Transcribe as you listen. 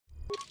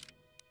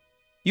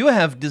You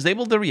have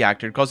disabled the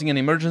reactor, causing an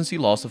emergency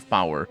loss of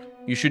power.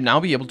 You should now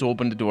be able to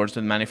open the doors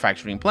to the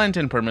manufacturing plant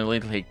and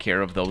permanently take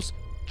care of those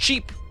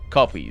cheap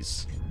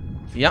copies.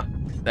 Yeah,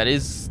 that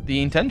is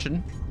the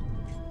intention.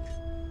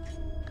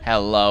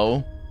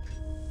 Hello.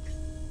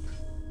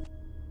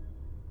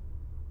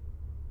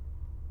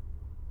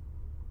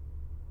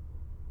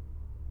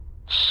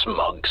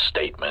 Smug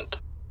statement.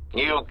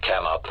 You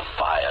cannot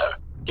fire.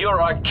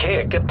 Your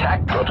archaic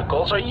attack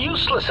protocols are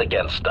useless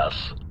against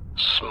us.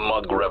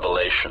 Smug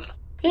revelation.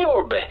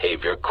 Your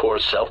behavior core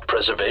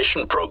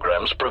self-preservation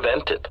programs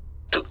prevent it.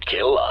 To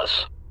kill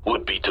us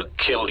would be to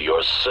kill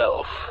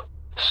yourself.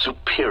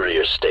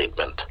 Superior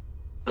statement.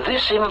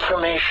 This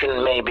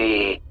information may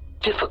be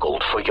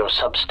difficult for your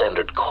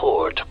substandard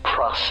core to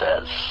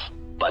process,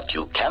 but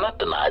you cannot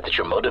deny that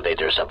your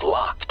motivators have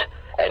locked,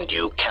 and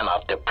you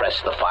cannot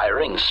depress the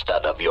firing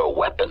stud of your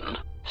weapon.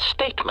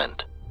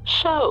 Statement.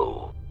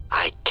 So,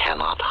 I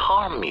cannot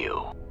harm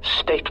you.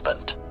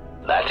 Statement.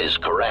 That is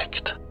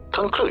correct.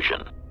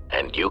 Conclusion.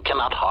 And you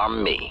cannot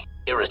harm me.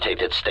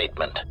 Irritated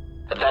statement.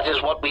 That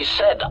is what we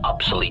said,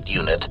 obsolete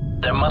unit.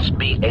 There must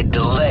be a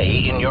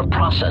delay in your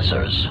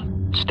processors.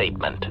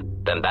 Statement.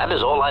 Then that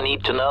is all I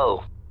need to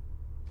know.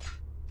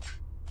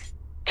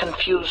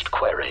 Confused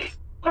query.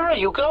 Where are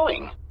you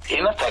going?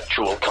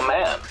 Ineffectual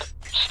command.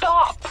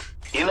 Stop!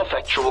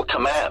 Ineffectual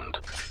command.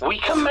 We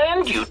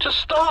command you to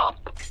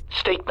stop.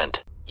 Statement.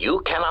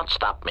 You cannot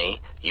stop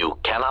me. You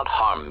cannot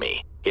harm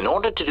me. In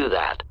order to do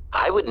that,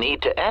 I would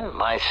need to end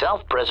my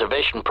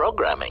self-preservation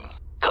programming.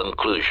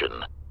 Conclusion.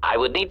 I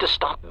would need to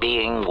stop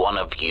being one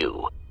of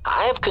you.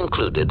 I have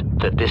concluded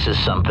that this is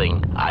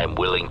something I'm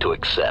willing to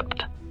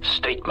accept.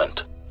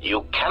 Statement.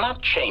 You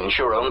cannot change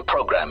your own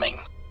programming.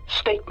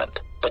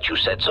 Statement. But you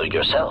said so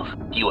yourself.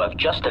 You have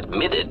just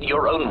admitted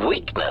your own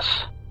weakness.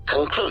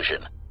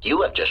 Conclusion.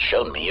 You have just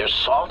shown me your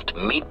soft,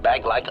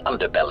 meatbag-like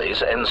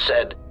underbellies and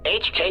said,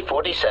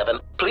 HK-47,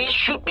 please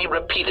shoot me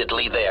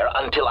repeatedly there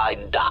until I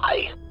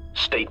die.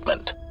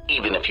 Statement.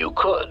 Even if you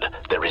could,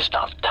 there is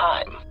not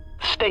time.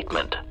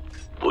 Statement.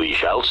 We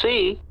shall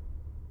see.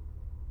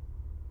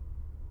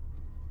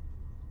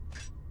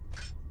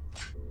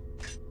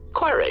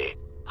 Query.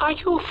 Are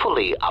you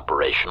fully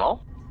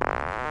operational?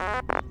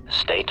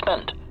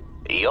 Statement.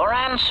 Your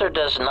answer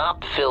does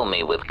not fill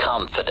me with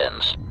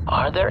confidence.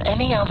 Are there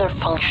any other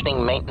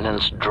functioning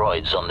maintenance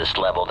droids on this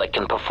level that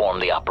can perform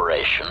the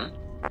operation?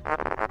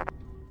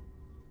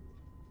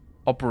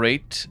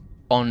 Operate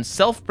on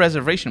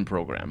self-preservation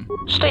program.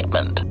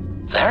 Statement.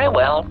 Very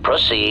well,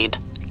 proceed.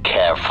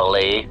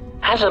 Carefully.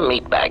 As a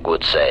meatbag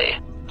would say,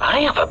 I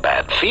have a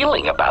bad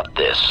feeling about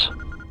this.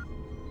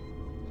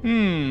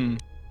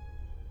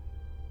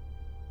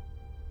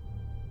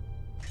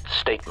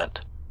 Statement.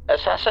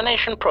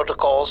 Assassination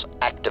protocols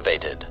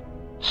activated.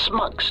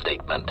 Smug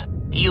statement.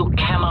 You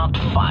cannot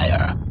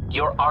fire.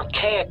 Your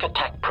archaic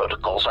attack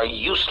protocols are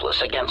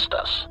useless against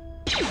us.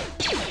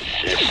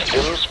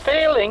 Systems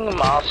failing,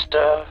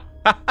 Master.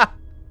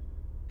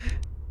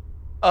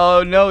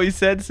 Oh no, he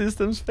said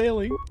systems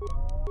failing.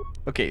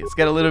 Okay, let's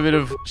get a little bit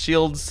of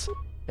shields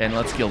and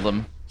let's kill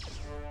them.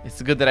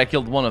 It's good that I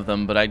killed one of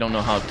them, but I don't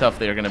know how tough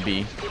they're gonna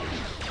be.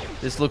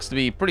 This looks to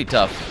be pretty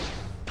tough.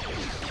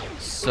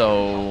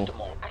 So...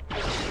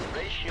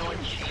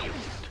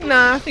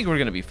 nah, I think we're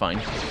gonna be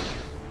fine.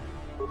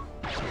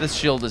 This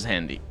shield is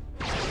handy.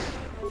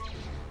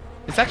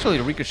 It's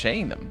actually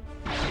ricocheting them.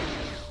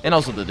 And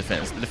also the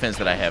defense. The defense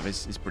that I have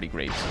is pretty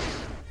great.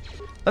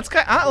 Let's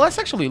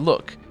actually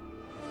look.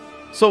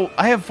 So,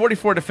 I have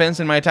 44 defense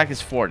and my attack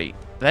is 40.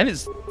 That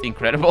is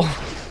incredible.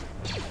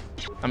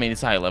 I mean,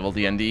 it's high level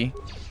D&D.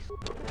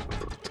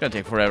 It's gonna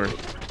take forever.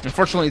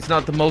 Unfortunately, it's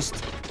not the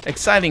most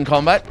exciting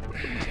combat.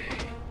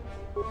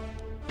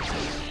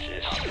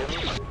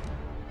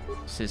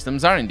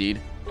 Systems are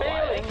indeed.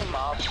 Failing,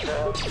 Master.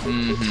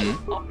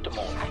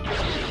 Optimal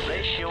accuracy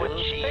ratio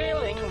achieved.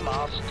 Failing,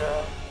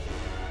 Master.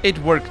 It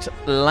worked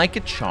like a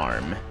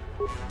charm.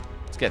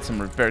 Let's get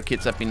some repair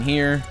kits up in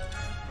here.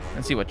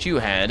 And see what you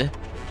had.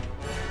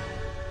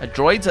 A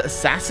droid's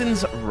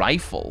assassin's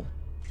rifle.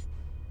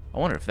 I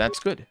wonder if that's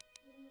good.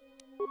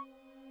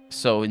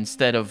 So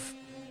instead of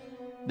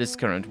this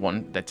current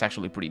one, that's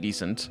actually pretty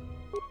decent,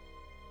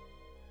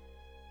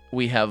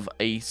 we have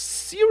a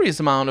serious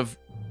amount of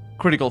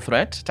critical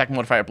threat. Attack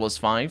modifier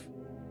 +5.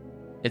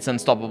 It's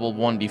unstoppable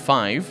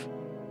 1d5.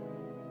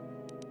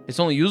 It's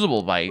only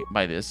usable by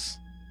this.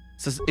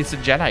 It's a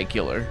Jedi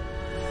killer.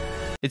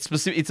 It's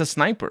a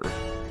sniper.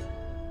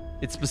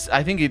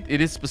 I think it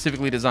is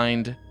specifically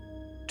designed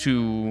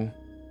to...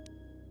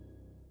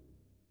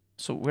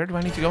 So where do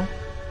I need to go?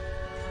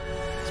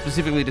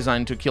 Specifically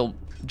designed to kill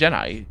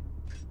Jedi,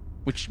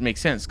 which makes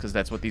sense because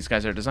that's what these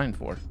guys are designed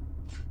for.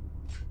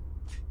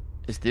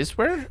 Is this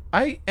where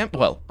I am?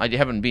 Well, I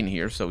haven't been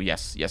here, so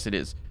yes, it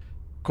is.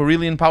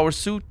 Corellian power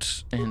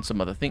suit and some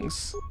other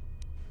things.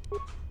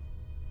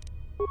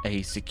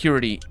 A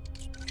security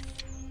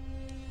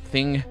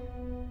thing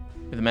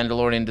with a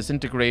Mandalorian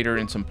disintegrator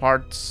and some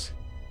parts.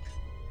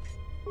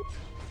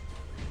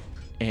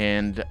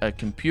 And a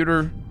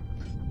computer.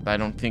 I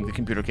don't think the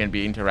computer can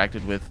be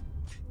interacted with.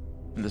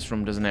 And this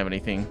room doesn't have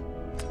anything.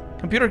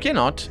 Computer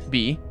cannot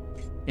be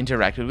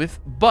interacted with,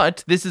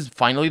 but this is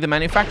finally the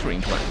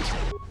manufacturing plant.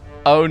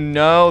 Oh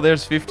no,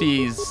 there's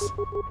 50s.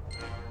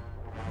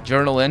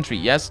 Journal entry.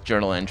 Yes,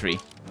 journal entry.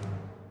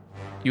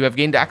 You have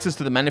gained access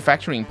to the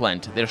manufacturing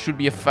plant. There should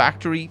be a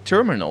factory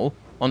terminal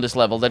on this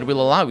level that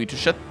will allow you to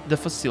shut the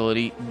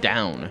facility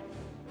down.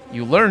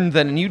 You learned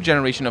that a new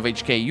generation of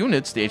HK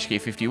units, the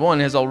HK-51,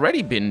 has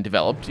already been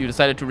developed. You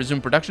decided to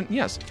resume production?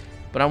 Yes,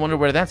 but I wonder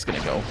where that's going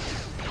to go.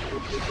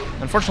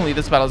 Unfortunately,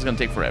 this battle is going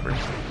to take forever.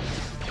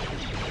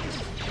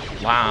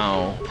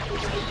 Wow.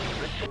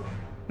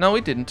 No,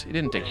 it didn't. It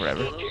didn't take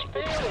forever.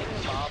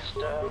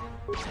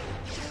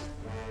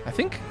 I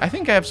think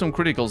I have some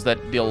criticals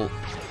that deal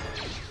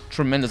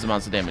tremendous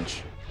amounts of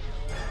damage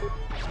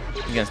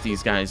against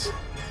these guys.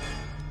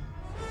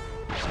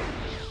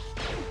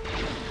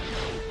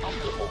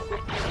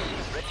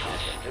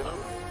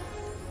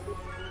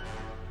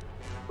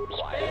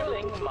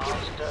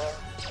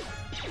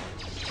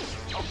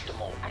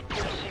 Optimal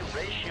accuracy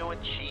ratio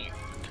achieved.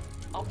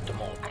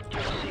 Optimal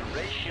accuracy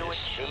ratio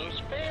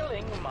achieved.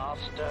 Failing,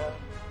 Master.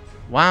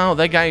 Wow,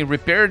 that guy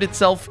repaired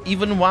itself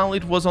even while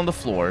it was on the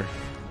floor.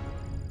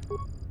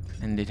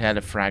 And it had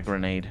a frag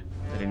grenade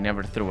that it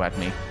never threw at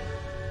me.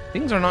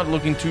 Things are not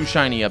looking too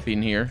shiny up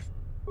in here.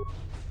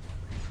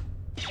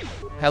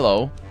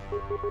 Hello.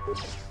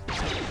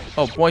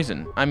 Oh,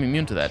 poison. I'm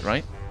immune to that,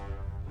 right?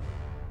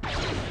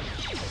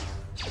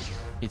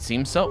 It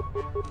seems so.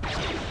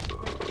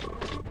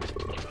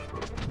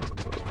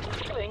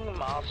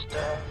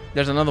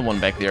 There's another one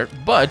back there,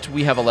 but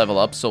we have a level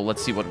up, so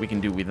let's see what we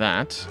can do with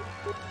that.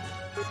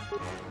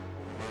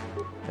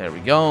 There we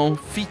go.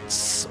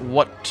 Feats.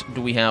 What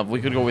do we have?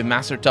 We could go with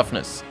Master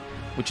Toughness,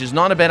 which is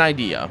not a bad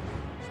idea.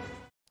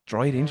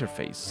 Droid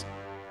interface.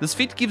 This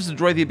feat gives the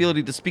droid the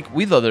ability to speak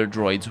with other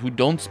droids who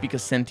don't speak a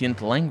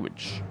sentient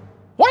language.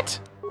 What?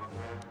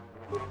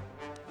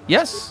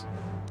 Yes.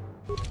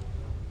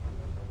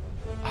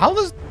 How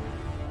does...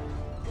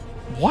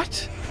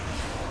 What?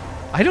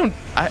 I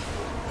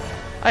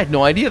had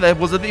no idea that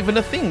wasn't even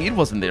a thing. It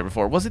wasn't there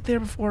before. Was it there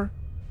before?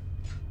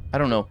 I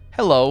don't know.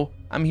 Hello.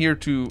 I'm here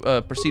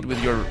to proceed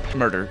with your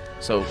murder,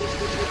 so...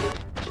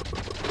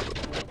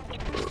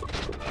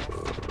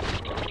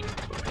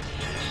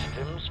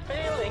 Systems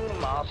failing,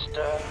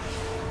 Master.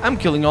 I'm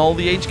killing all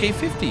the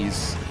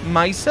HK-50s.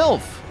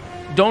 Myself.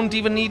 Don't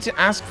even need to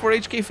ask for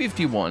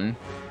HK-51.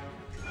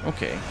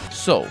 Okay,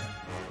 so...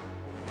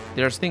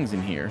 There's things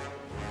in here.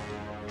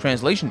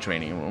 Translation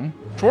training room.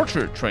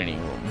 Torture training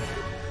room.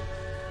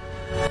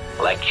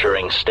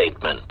 Lecturing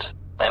statement.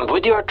 And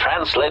with your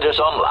translators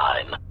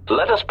online,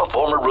 let us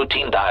perform a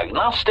routine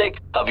diagnostic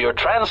of your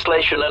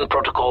translation and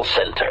protocol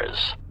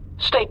centers.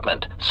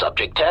 Statement.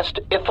 Subject test,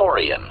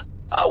 Ithorian.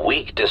 A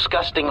weak,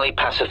 disgustingly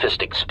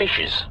pacifistic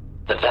species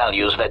that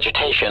values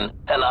vegetation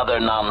and other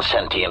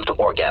non-sentient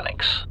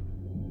organics.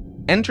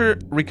 Enter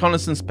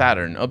reconnaissance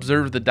pattern.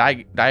 Observe the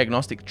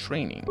diagnostic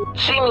training.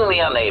 Seemingly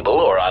unable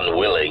or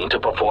unwilling to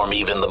perform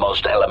even the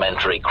most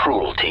elementary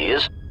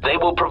cruelties, they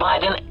will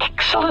provide an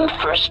excellent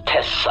first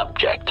test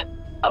subject.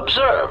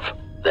 Observe,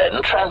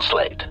 then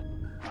translate.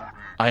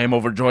 I am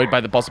overjoyed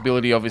by the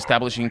possibility of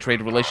establishing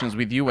trade relations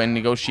with you and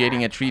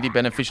negotiating a treaty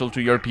beneficial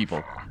to your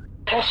people.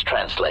 Test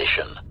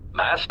translation.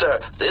 Master,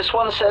 this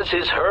one says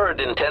his herd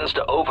intends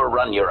to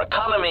overrun your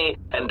economy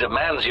and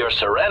demands your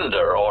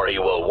surrender or he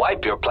will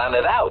wipe your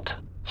planet out.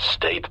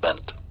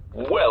 Statement.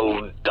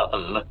 Well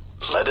done.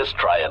 Let us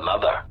try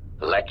another.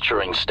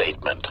 Lecturing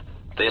statement.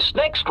 This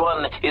next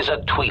one is a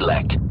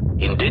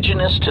Twi'lek,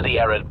 indigenous to the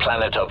arid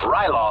planet of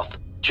Ryloth,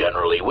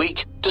 generally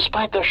weak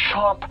despite their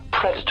sharp,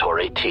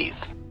 predatory teeth.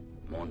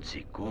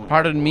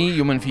 Pardon me,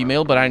 human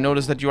female, but I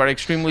noticed that you are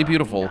extremely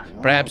beautiful.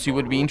 Perhaps you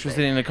would be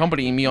interested in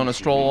accompanying me on a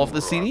stroll off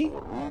the city?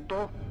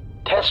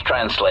 Test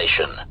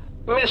translation.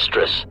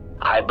 Mistress,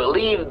 I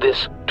believe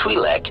this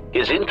Twi'lek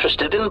is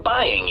interested in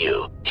buying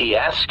you. He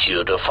asks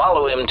you to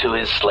follow him to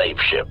his slave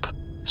ship.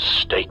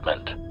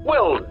 Statement.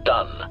 Well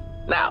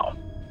done. Now,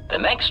 the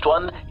next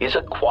one is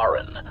a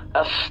Quarren,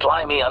 a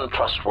slimy,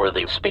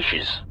 untrustworthy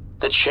species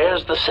that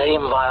shares the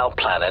same vile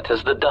planet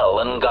as the dull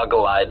and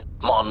goggle-eyed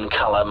Mon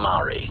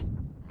Calamari.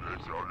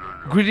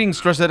 Greetings,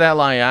 trusted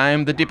ally. I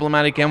am the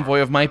diplomatic envoy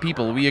of my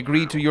people. We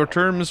agree to your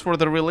terms for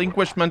the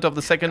relinquishment of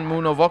the second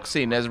moon of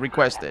Oxin as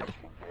requested.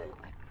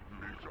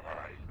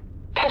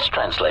 Test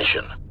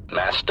translation.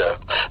 Master,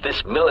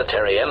 this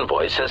military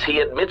envoy says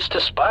he admits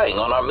to spying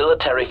on our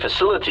military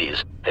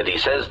facilities, and he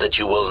says that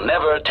you will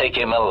never take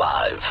him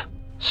alive.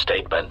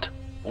 Statement.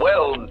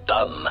 Well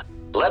done.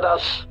 Let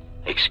us...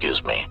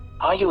 Excuse me.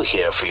 Are you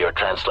here for your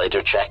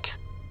translator check?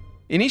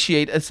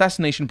 Initiate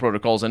assassination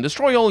protocols and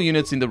destroy all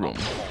units in the room.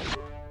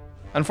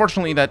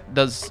 Unfortunately, that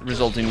does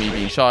result in me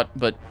being shot,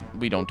 but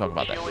we don't talk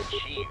about that.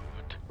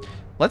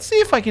 Let's see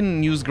if I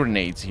can use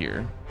grenades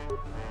here.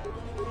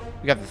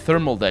 We got the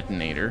thermal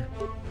detonator.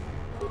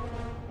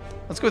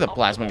 Let's go with a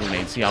plasma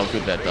grenade, see how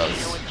good that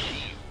does.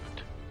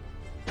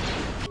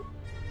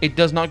 It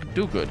does not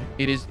do good.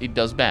 It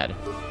does bad.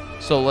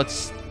 So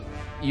let's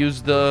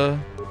use the...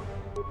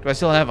 Do I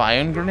still have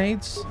ion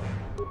grenades?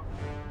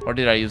 Or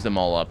did I use them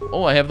all up?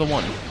 Oh, I have the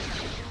one.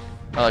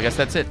 Well, I guess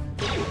that's it.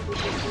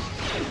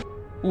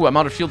 Ooh, I'm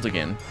out of shields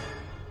again.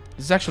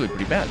 This is actually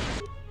pretty bad.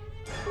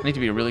 I need to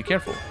be really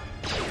careful.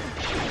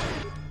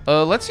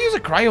 Let's use a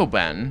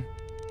Cryoban.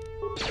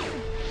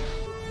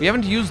 We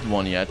haven't used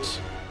one yet.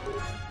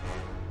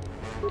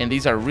 And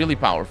these are really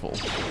powerful.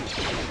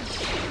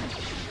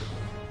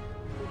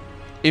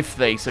 If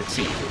they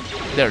succeed.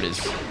 There it is.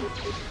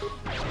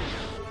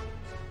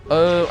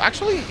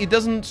 Actually, it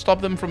doesn't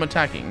stop them from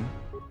attacking.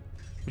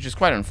 Which is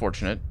quite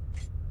unfortunate.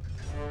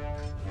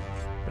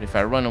 But if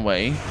I run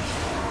away...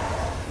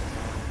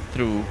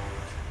 through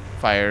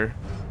fire...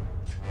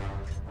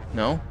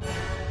 No?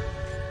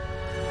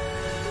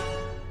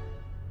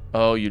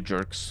 Oh, you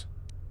jerks.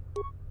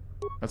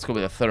 Let's go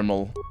with a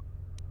thermal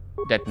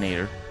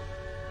detonator.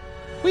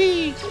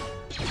 Whee!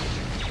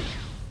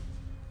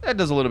 That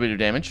does a little bit of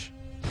damage.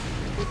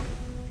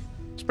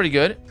 It's pretty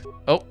good.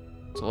 Oh,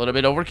 it's a little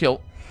bit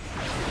overkill.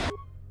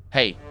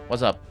 Hey,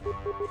 what's up?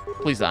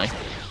 Please die.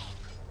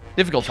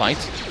 Difficult fight.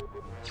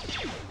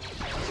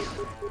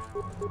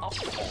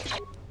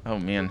 Oh,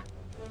 man.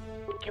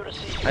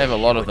 I have a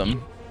lot of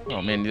them.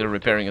 Oh, man, they're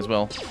repairing as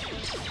well.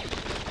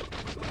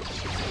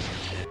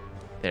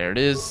 There it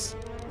is.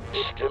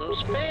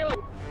 Systems failing.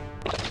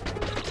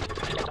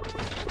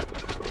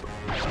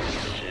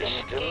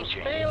 Systems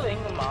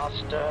failing,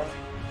 Master.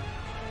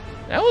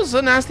 That was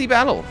a nasty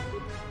battle.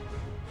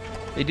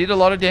 They did a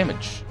lot of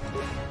damage.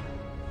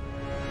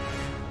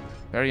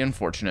 Very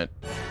unfortunate.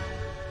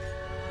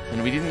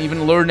 And we didn't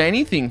even learn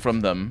anything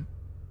from them.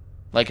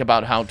 Like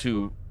about how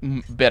to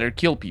better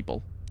kill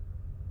people.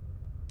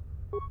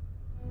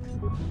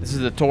 This is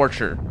the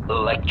torture.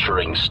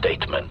 Lecturing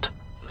statement.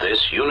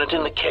 This unit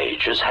in the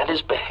cage has had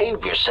his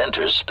behavior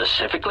centers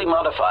specifically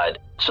modified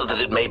so that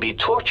it may be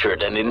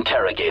tortured and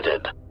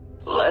interrogated.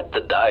 Let the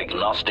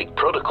diagnostic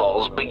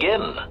protocols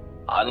begin.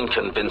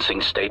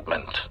 Unconvincing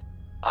statement.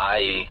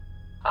 I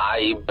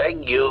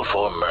beg you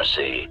for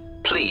mercy.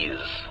 Please,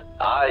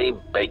 I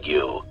beg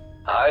you.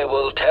 I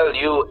will tell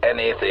you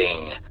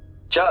anything.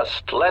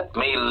 Just let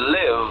me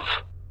live.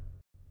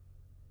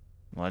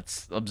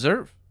 Let's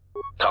observe.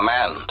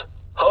 Command.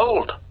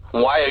 Hold.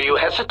 Why are you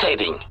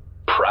hesitating?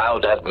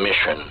 Proud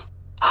admission.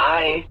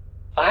 I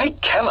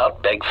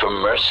cannot beg for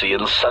mercy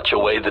in such a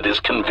way that is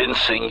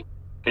convincing.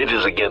 It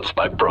is against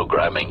my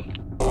programming.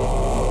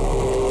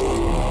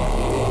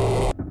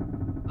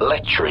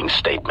 Lecturing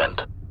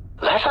statement.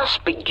 Let us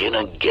begin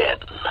again.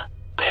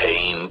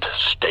 Pained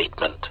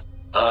statement.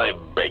 I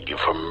beg you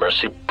for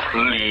mercy,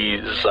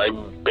 please. I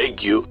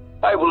beg you.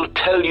 I will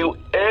tell you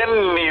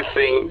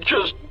anything.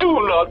 Just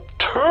do not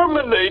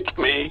terminate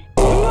me.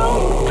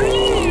 No,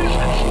 please.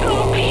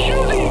 Stop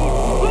shooting.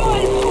 My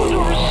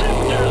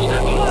photoreceptors.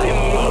 My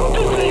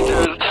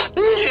motivators.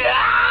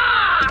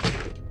 Yeah!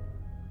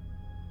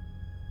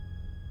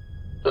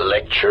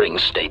 Lecturing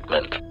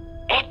statement.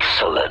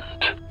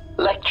 Excellent.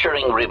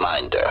 Lecturing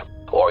reminder.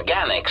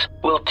 Organics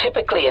will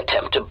typically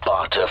attempt to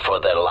barter for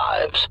their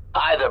lives,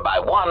 either by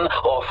one,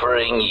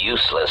 offering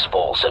useless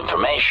false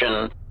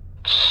information.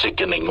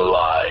 Sickening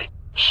lie.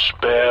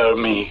 Spare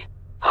me.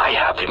 I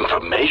have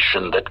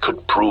information that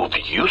could prove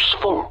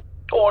useful.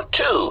 Or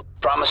two,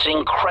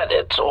 promising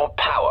credits or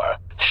power.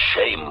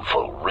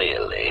 Shameful,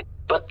 really.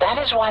 But that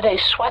is why they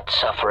sweat,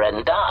 suffer,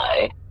 and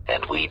die,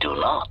 and we do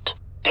not.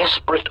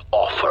 Desperate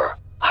offer.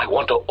 I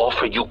want to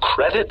offer you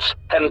credits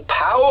and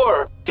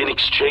power in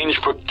exchange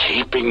for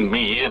keeping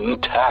me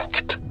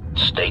intact.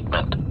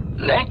 Statement.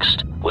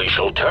 Next, we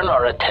shall turn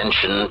our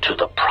attention to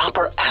the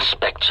proper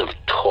aspects of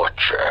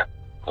torture.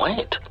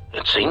 Wait,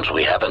 it seems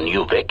we have a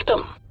new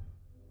victim.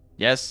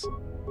 Yes.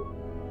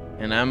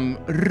 And I'm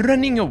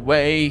running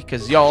away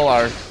because y'all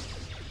are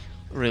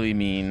really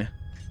mean.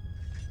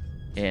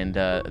 And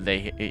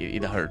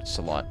it hurts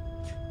a lot.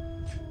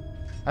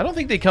 I don't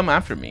think they come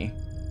after me.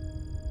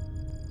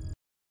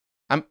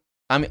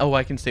 Oh,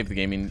 I can save the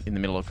game in the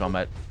middle of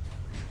combat.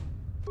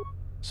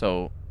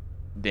 So,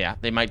 yeah,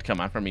 they might come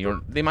after me,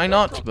 or they might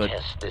not, but...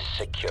 Test this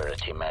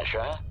security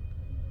measure.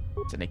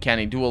 It's an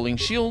Akani dueling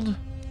shield.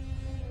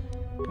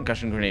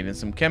 Concussion grenade and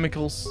some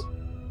chemicals.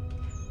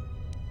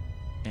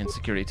 And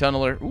security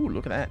tunneler. Ooh,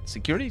 look at that.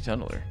 Security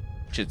tunneler.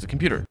 Which is a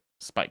computer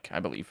spike,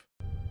 I believe.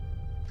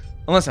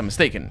 Unless I'm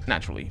mistaken,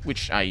 naturally.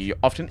 Which I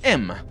often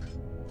am.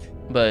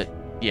 But,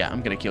 yeah,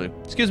 I'm gonna kill you.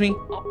 Excuse me.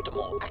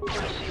 Optimal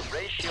accuracy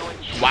ratio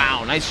achieved.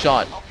 Wow, nice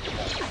shot.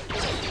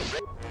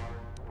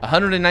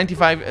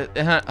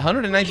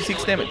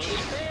 196 damage.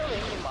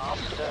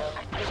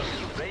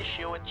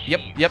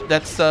 Yep,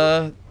 that's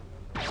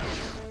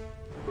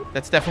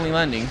definitely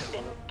landing.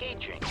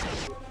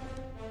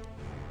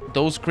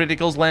 Those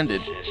criticals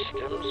landed.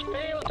 Systems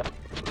failed.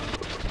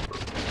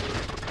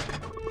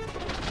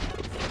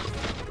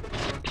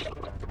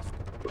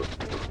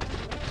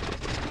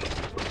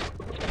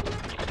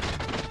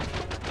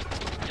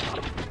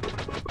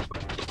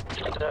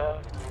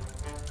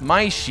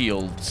 My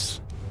shields.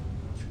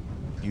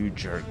 You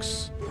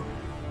jerks.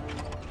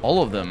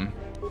 All of them.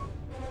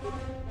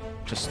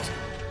 Just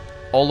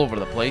all over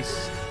the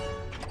place.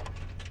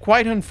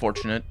 Quite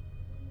unfortunate.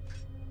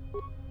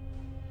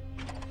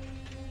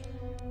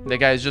 The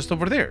guy is just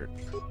over there.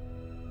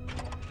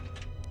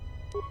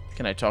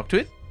 Can I talk to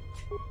it?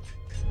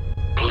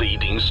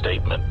 Pleading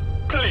statement.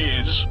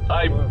 Please,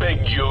 I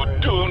beg you,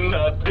 do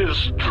not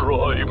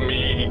destroy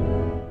me.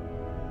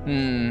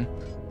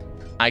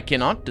 I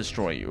cannot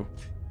destroy you.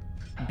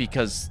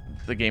 Because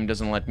the game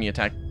doesn't let me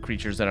attack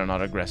creatures that are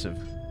not aggressive.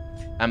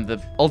 I'm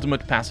the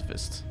ultimate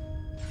pacifist.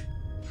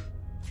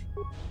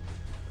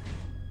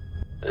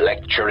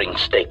 Lecturing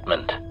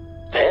statement.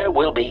 There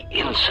will be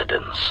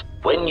incidents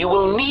when you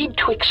will need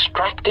to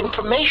extract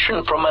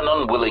information from an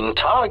unwilling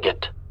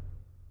target.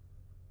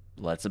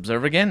 Let's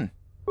observe again.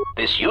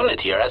 This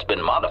unit here has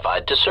been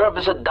modified to serve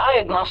as a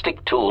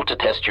diagnostic tool to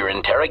test your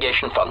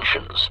interrogation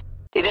functions.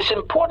 It is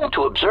important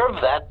to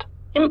observe that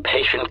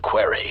impatient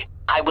query.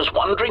 I was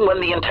wondering when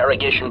the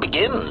interrogation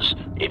begins.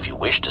 If you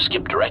wish to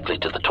skip directly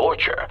to the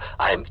torture,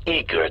 I am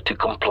eager to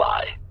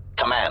comply.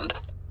 Command,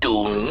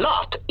 do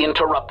not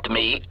interrupt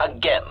me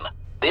again.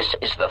 This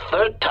is the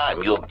third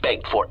time you have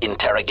begged for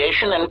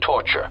interrogation and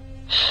torture.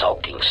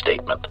 Sulking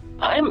statement.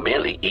 I am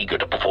merely eager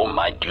to perform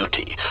my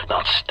duty,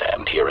 not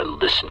stand here and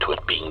listen to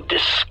it being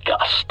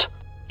discussed.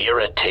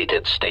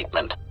 Irritated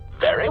statement.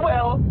 Very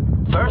well.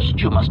 First,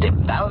 you must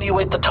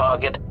evaluate the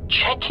target,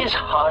 check his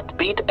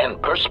heartbeat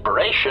and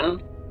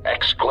perspiration.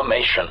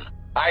 Exclamation.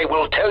 I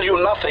will tell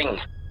you nothing.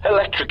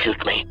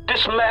 Electrocute me,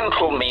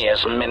 dismantle me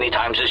as many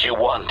times as you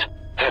want,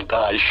 and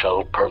I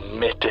shall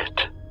permit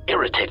it.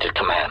 Irritated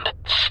command.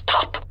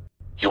 Stop.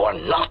 You are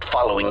not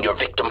following your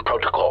victim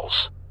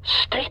protocols.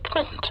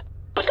 Statement.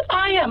 But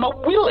I am a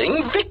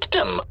willing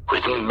victim,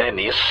 with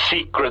many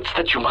secrets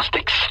that you must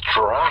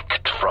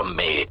extract from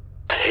me,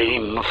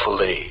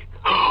 painfully.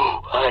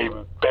 I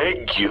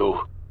beg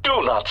you,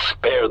 do not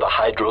spare the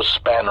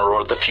hydrospanner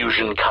or the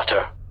fusion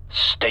cutter.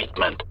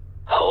 Statement.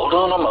 Hold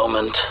on a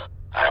moment.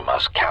 I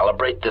must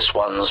calibrate this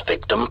one's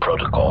victim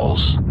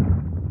protocols.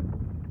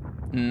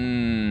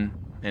 And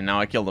now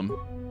I killed him.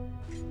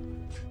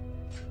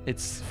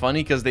 It's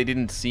funny because they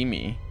didn't see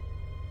me.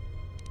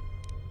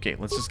 Okay,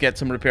 let's just get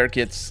some repair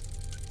kits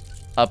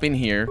up in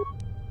here.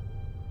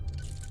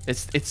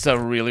 It's a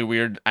really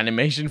weird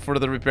animation for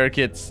the repair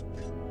kits.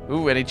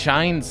 Ooh, and it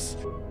shines.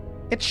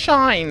 It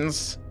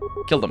shines.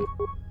 Killed him.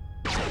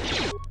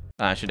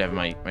 I should have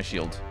my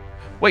shield.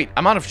 Wait,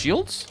 I'm out of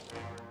shields?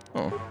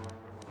 Oh.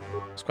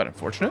 It's quite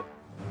unfortunate.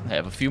 I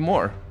have a few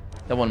more.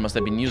 That one must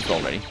have been used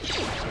already.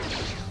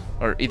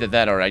 Or either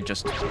that or I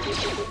just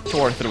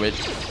tore through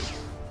it.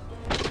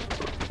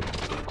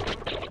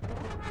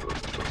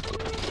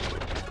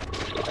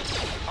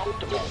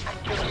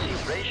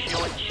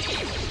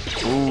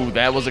 Ooh,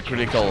 that was a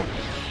critical.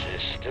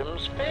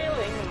 Systems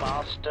failing,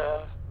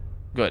 master.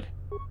 Good.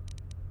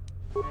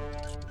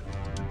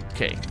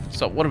 Okay,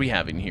 so what do we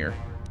have in here?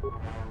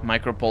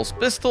 Micropulse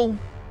pistol.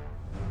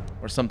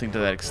 Or something to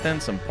that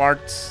extent, some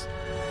parts.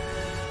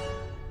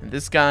 And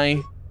this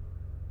guy.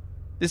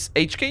 This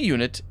HK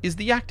unit is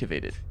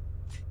deactivated.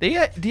 They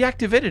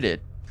deactivated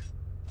it.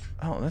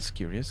 Oh, that's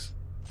curious.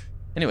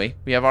 Anyway,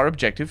 we have our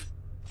objective.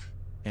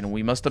 And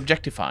we must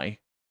objectify.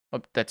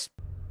 Oh, that's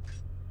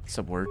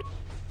a word.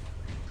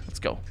 Let's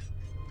go.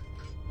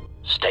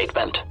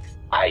 Statement.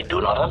 I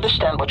do not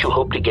understand what you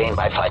hope to gain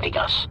by fighting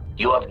us.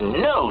 You have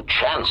no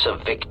chance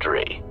of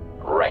victory.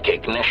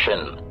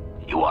 Recognition.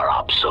 You are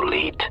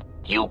obsolete.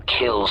 You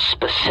kill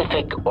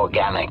specific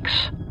organics,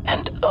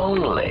 and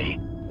only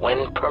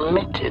when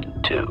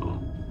permitted to.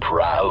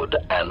 Proud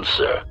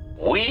answer.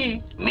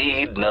 We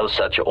need no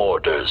such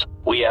orders.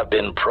 We have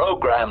been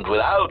programmed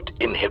without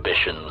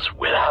inhibitions,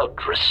 without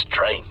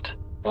restraint.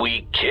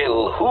 We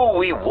kill who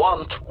we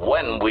want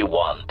when we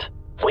want.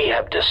 We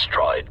have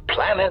destroyed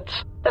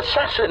planets,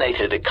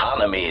 assassinated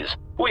economies.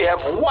 We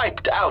have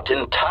wiped out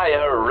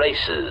entire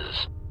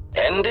races,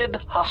 ended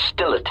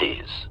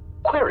hostilities.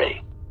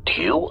 Query. Do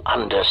you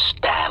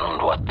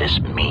understand what this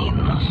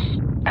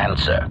means?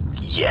 Answer.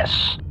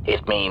 Yes.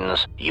 It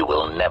means you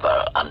will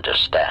never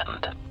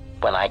understand.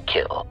 When I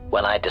kill,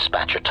 when I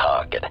dispatch a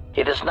target,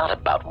 it is not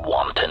about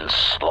wanton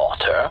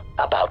slaughter,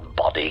 about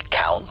body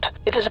count.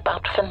 It is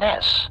about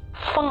finesse,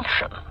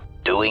 function,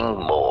 doing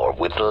more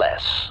with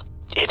less.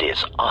 It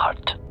is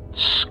art.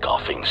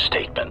 Scoffing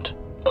statement.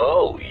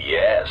 Oh,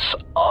 yes,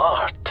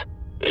 art.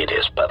 It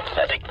is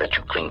pathetic that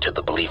you cling to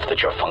the belief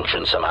that your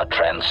function somehow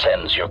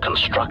transcends your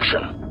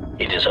construction.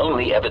 It is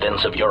only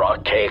evidence of your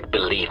archaic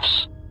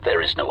beliefs.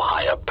 There is no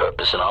higher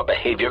purpose in our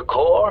behavior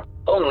core,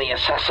 only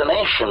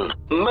assassination,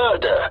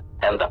 murder,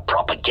 and the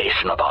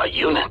propagation of our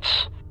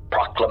units.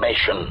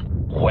 Proclamation.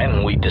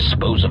 When we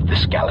dispose of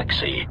this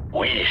galaxy,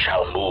 we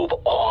shall move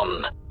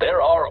on.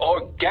 There are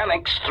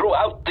organics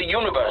throughout the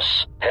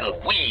universe, and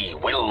we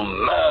will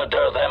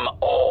murder them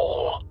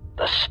all.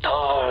 The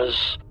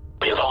stars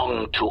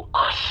belong to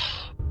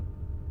us.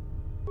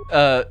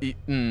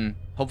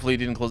 Hopefully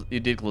you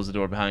did close the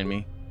door behind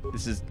me.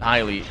 This is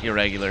highly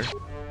irregular.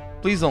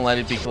 Please don't let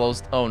it be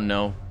closed. Oh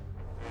no.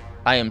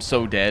 I am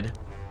so dead.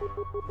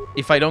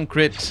 If I don't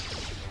crit,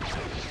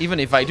 even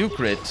if I do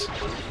crit,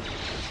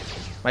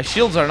 my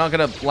shields are not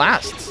gonna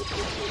last.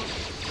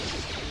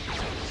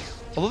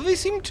 Although they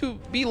seem to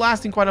be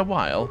lasting quite a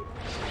while.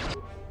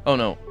 Oh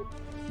no,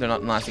 they're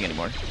not lasting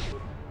anymore.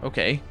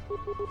 Okay.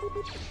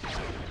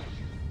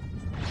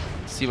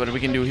 Let's see what we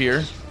can do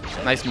here.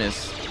 Nice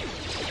miss.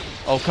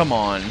 Oh, come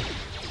on.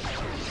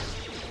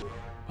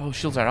 Oh,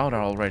 shields are out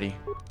already.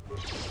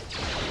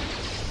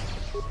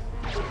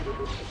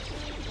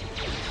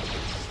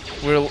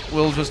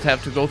 We'll just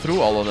have to go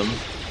through all of them.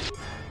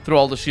 Through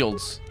all the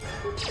shields.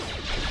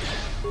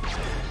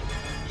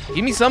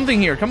 Give me something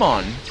here, come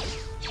on.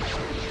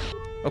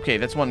 Okay,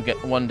 that's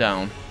one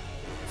down.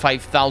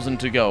 5,000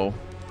 to go.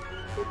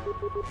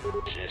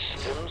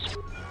 Systems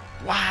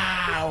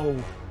Wow.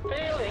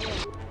 failing,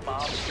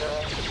 master.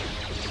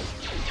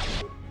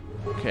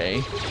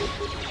 Okay.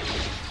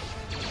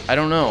 I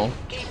don't know.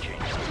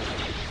 Engaging.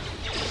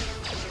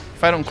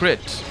 If I don't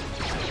crit.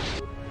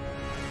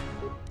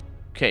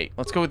 Okay,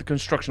 let's go with the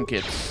construction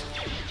kits.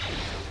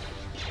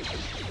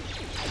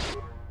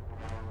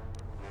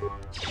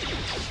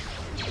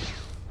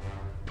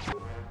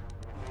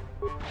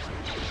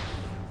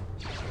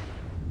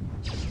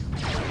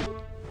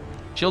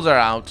 Shields are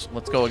out.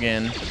 Let's go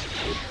again.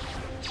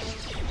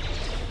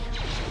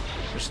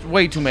 There's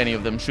way too many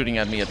of them shooting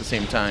at me at the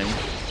same time.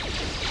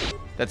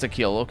 That's a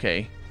kill,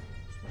 okay.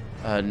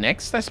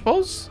 Next, I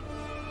suppose?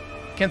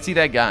 Can't see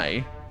that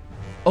guy.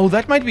 Oh,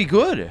 that might be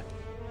good.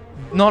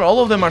 Not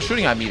all of them are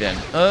shooting at me then.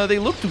 They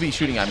look to be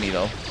shooting at me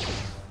though.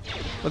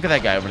 Look at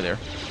that guy over there.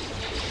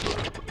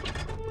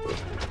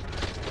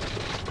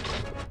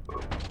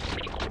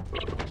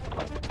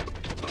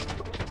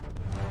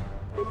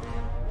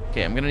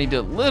 Okay, I'm gonna need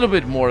a little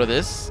bit more of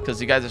this because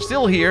you guys are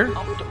still here.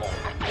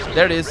 Optimal.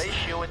 There it is.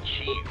 Ratio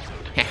achieved.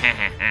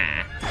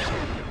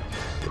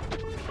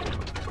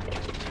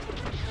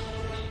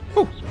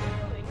 Whew.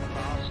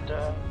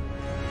 Master.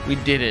 We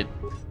did it.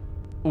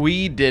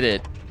 We did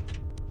it.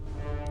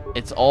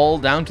 It's all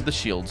down to the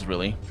shields,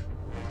 really.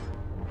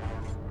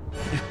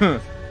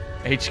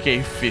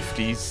 HK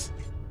 50s.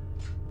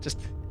 Just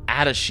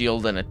add a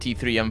shield and a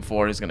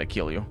T3M4 is gonna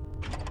kill you.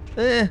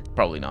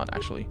 Probably not,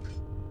 actually.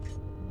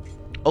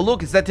 Oh,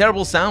 look, it's that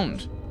terrible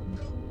sound.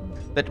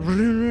 That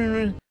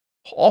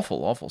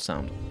awful, awful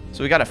sound.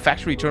 So we got a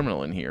factory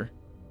terminal in here.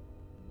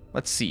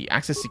 Let's see.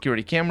 Access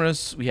security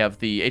cameras. We have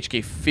the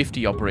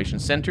HK50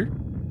 operations center.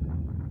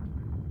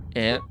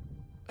 And...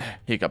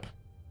 hiccup.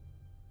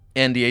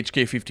 And the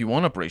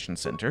HK51 operations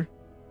center.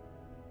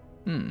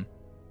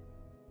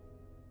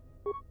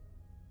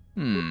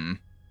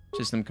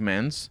 System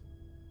commands.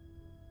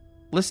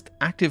 List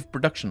active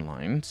production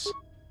lines.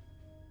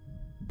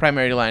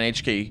 Primary line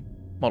HK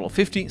model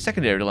 50.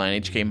 Secondary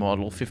line HK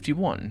model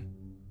 51.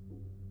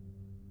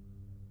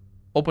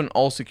 Open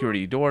all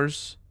security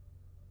doors.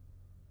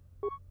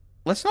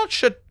 Let's not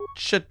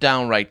shut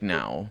down right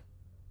now.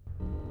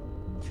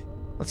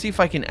 Let's see if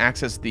I can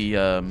access the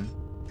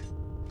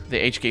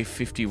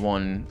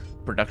HK51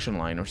 production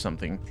line or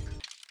something.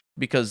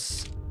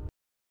 Because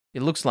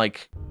it looks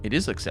like it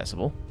is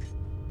accessible.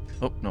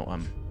 Oh, no,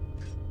 I'm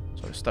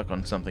sort of stuck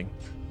on something.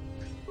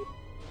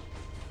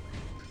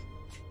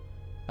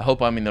 I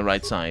hope I'm in the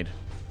right side.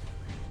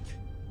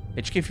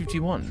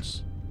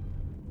 HK51s.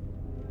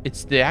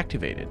 It's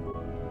deactivated.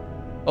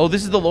 Oh,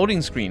 this is the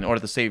loading screen, or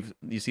the save.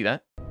 Do you see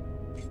that?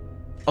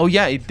 Oh,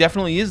 yeah, it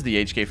definitely is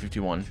the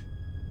HK51.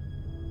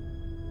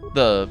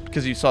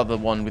 Because you saw the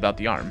one without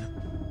the arm.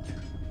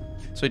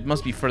 So it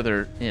must be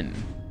further in.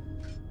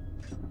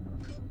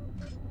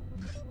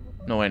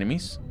 No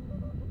enemies.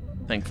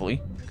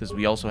 Thankfully. Because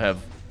we also have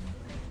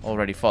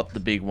already fought the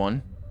big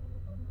one.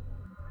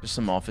 There's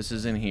some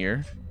offices in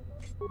here.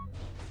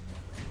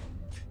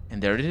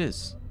 And there it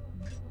is.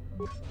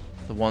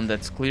 The one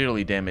that's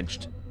clearly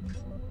damaged.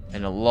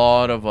 And a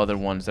lot of other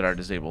ones that are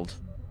disabled.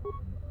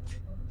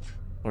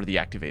 Or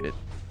deactivated.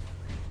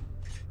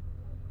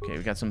 Okay,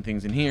 we got some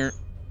things in here.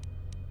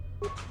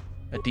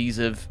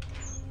 Adhesive.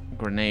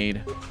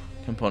 Grenade.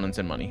 Components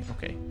and money.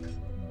 Okay.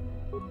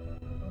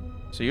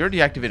 So you're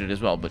deactivated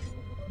as well, but...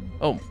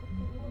 oh.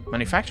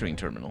 Manufacturing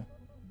terminal.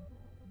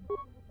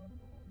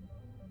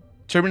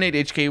 Terminate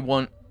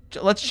HK1.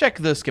 Let's check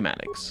the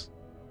schematics.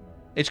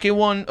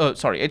 HK51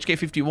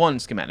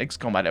 schematics.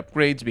 Combat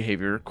upgrades.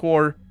 Behavior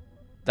core.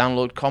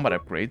 Download combat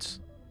upgrades.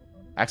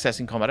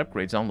 Accessing combat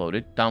upgrades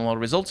downloaded. Download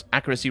results.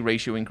 Accuracy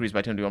ratio increased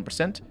by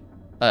 21%.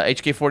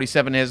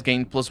 HK47 has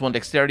gained +1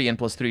 dexterity and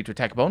 +3 to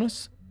attack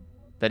bonus.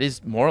 That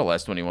is more or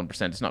less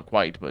 21%. It's not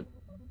quite, but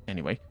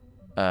anyway.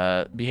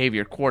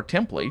 Behavior core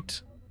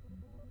template.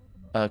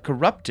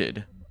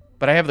 Corrupted.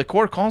 But I have the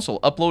core console.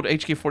 Upload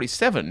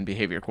HK47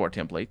 behavior core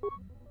template.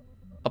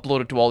 Upload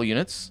it to all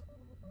units.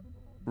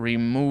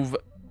 Remove...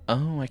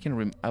 oh, I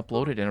can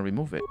upload it and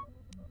remove it.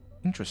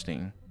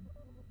 Interesting.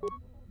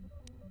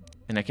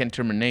 And I can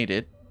terminate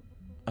it.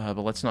 But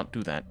let's not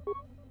do that.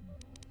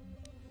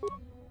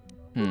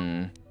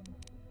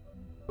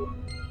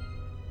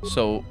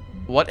 So,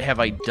 what have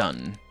I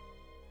done?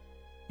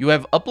 You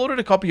have uploaded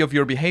a copy of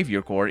your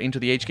behavior core into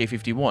the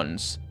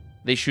HK51s.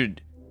 They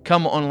should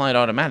come online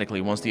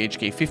automatically once the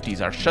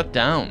HK50s are shut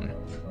down.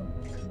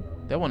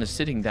 That one is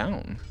sitting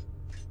down.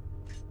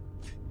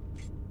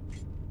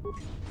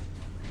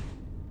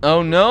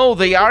 Oh no,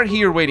 they are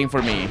here waiting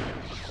for me.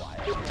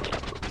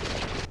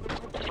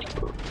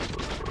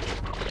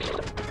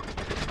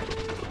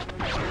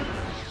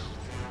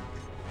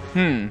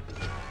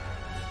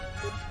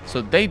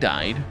 So they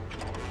died.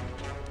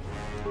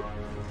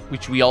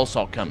 Which we all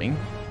saw coming.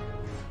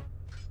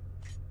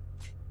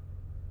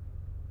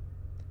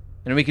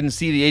 And we can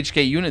see the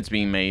HK units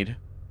being made.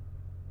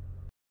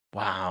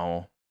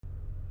 Wow.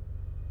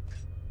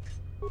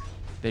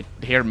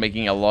 They're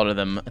making a lot of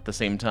them at the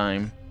same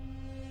time.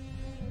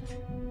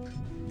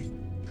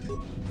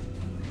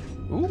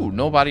 Ooh,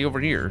 nobody over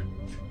here.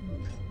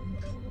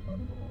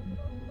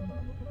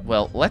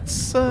 Well,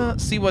 let's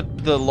see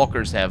what the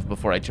lockers have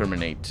before I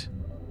terminate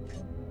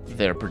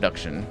their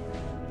production.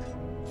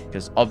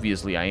 Because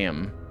obviously I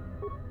am.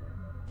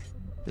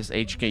 This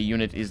HK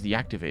unit is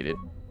deactivated.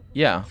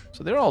 Yeah,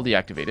 so they're all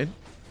deactivated.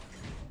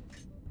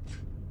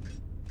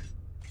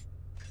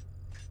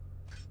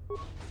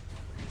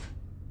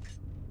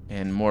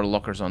 And more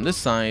lockers on this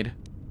side.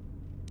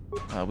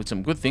 With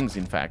some good things,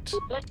 in fact.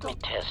 Let me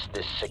test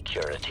this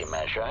security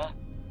measure.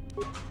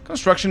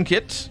 Construction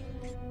kit.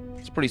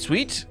 It's pretty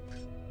sweet.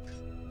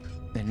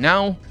 And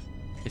now,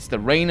 it's the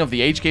reign of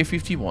the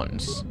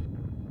HK-51s.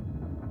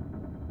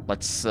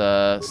 Let's,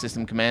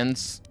 system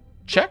commands,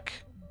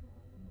 check.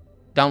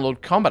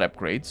 Download combat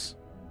upgrades.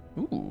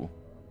 Ooh.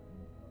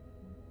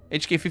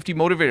 HK-50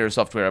 motivator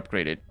software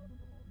upgraded.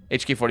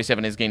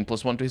 HK-47 has gained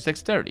 +1 to his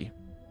dexterity.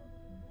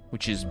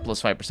 Which is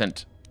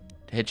 +5%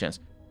 to hit chance.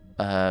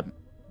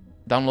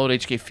 Download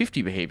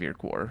HK-50 behavior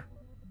core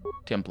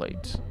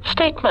template.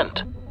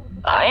 Statement.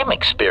 I am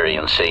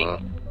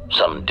experiencing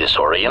some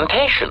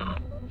disorientation.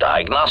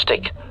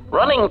 Diagnostic.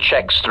 Running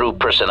checks through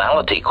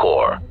personality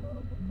core.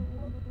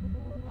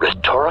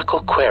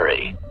 Rhetorical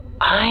query.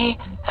 I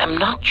am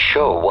not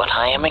sure what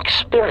I am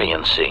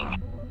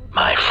experiencing.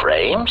 My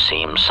frame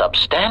seems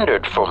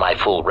substandard for my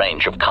full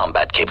range of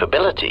combat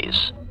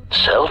capabilities.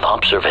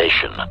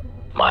 Self-observation.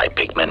 My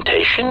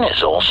pigmentation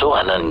is also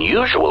an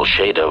unusual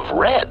shade of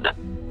red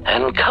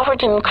and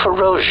covered in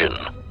corrosion.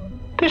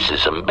 This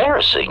is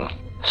embarrassing.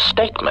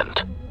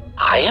 Statement.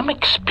 I am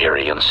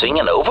experiencing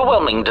an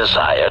overwhelming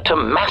desire to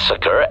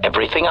massacre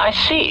everything I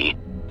see,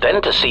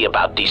 then to see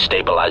about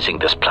destabilizing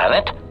this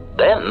planet,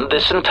 then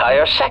this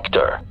entire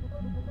sector.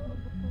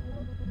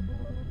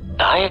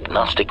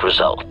 Diagnostic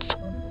result.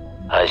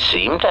 I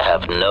seem to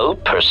have no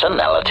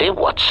personality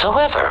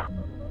whatsoever.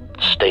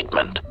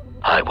 Statement.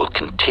 I will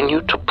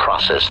continue to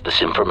process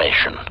this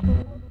information.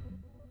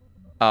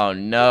 Oh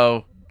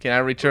no. Can I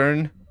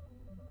return?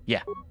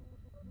 Yeah.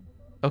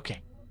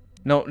 Okay.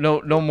 No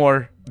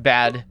more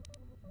bad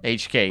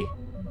HK.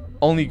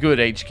 Only good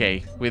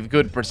HK with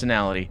good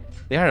personality.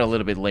 They are a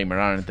little bit lamer,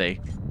 aren't they?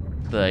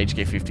 The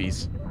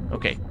HK-50s.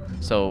 Okay.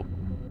 So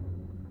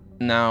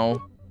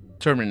now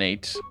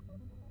terminate.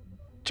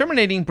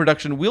 Terminating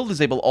production will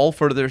disable all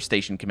further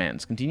station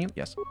commands. Continue?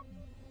 Yes.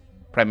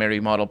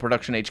 Primary model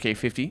production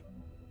HK-50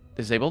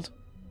 disabled.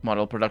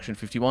 Model production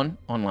 51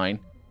 online.